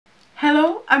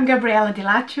Hello, I'm Gabriella Di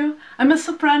Laccio. I'm a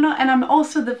soprano and I'm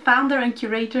also the founder and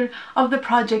curator of the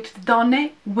project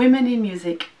DONNE, Women in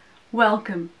Music.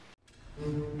 Welcome!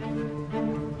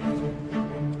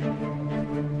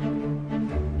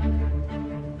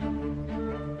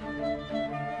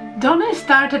 DONNE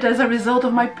started as a result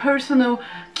of my personal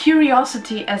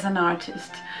curiosity as an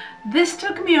artist. This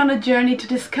took me on a journey to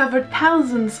discover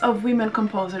thousands of women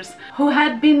composers who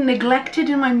had been neglected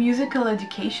in my musical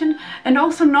education and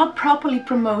also not properly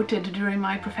promoted during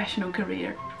my professional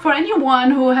career. For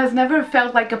anyone who has never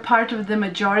felt like a part of the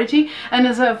majority, and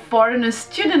as a foreigner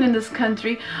student in this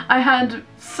country, I had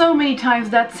so many times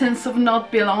that sense of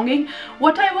not belonging.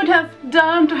 What I would have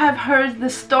done to have heard the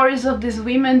stories of these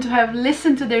women, to have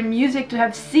listened to their music, to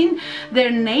have seen their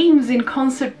names in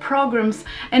concert programs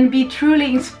and be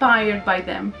truly inspired by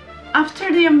them.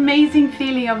 After the amazing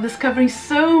feeling of discovering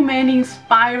so many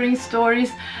inspiring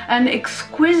stories and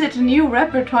exquisite new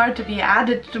repertoire to be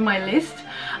added to my list,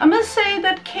 I must say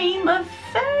that came a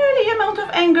fairly amount of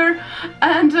anger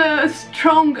and a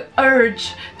strong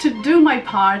urge to do my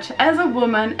part as a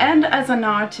woman and as an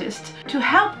artist to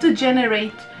help to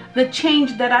generate the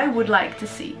change that I would like to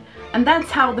see. And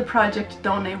that's how the project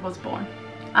DONNE was born.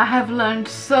 I have learned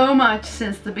so much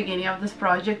since the beginning of this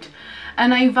project,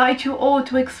 and I invite you all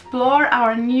to explore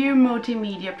our new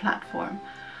multimedia platform.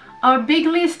 Our big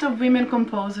list of women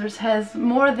composers has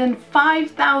more than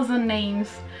 5,000 names.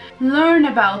 Learn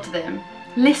about them,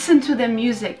 listen to their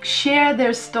music, share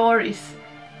their stories.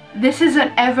 This is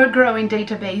an ever-growing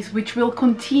database which will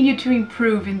continue to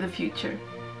improve in the future.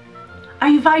 I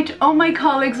invite all my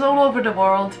colleagues all over the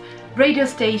world, radio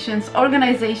stations,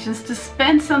 organizations, to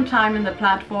spend some time in the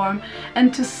platform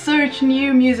and to search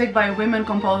new music by women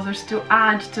composers to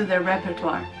add to their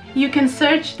repertoire. You can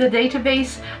search the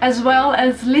database as well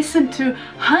as listen to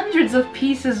hundreds of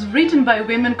pieces written by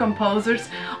women composers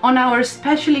on our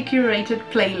specially curated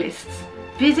playlists.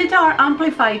 Visit our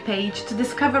Amplify page to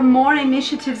discover more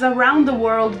initiatives around the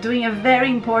world doing a very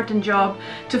important job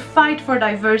to fight for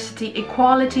diversity,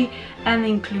 equality and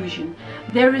inclusion.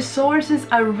 Their resources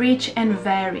are rich and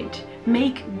varied.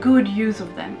 Make good use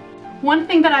of them. One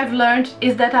thing that I've learned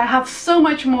is that I have so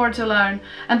much more to learn,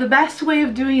 and the best way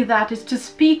of doing that is to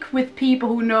speak with people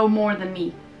who know more than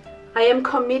me. I am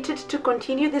committed to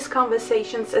continue these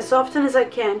conversations as often as I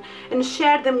can and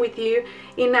share them with you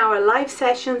in our live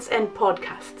sessions and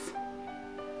podcasts.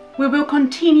 We will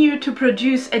continue to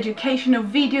produce educational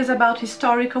videos about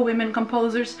historical women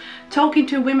composers, talking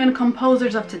to women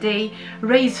composers of today,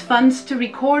 raise funds to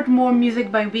record more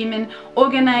music by women,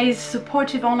 organize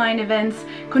supportive online events,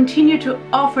 continue to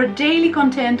offer daily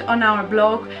content on our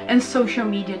blog and social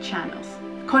media channels.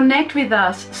 Connect with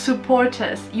us, support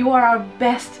us, you are our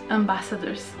best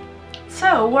ambassadors.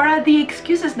 So, what are the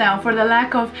excuses now for the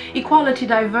lack of equality,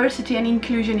 diversity and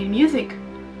inclusion in music?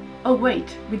 Oh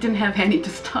wait, we didn't have any to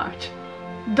start.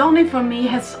 DONNE for me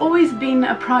has always been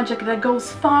a project that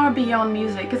goes far beyond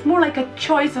music. It's more like a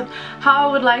choice of how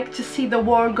I would like to see the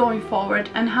world going forward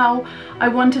and how I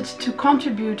wanted to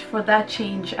contribute for that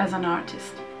change as an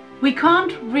artist. We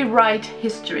can't rewrite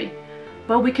history,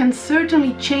 but we can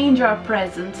certainly change our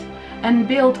present and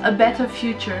build a better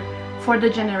future for the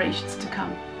generations to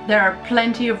come. There are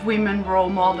plenty of women role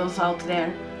models out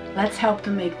there. Let's help to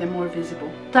make them more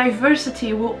visible.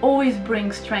 Diversity will always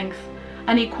bring strength,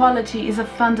 and equality is a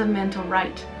fundamental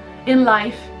right in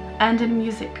life and in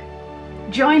music.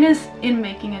 Join us in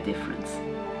making a difference.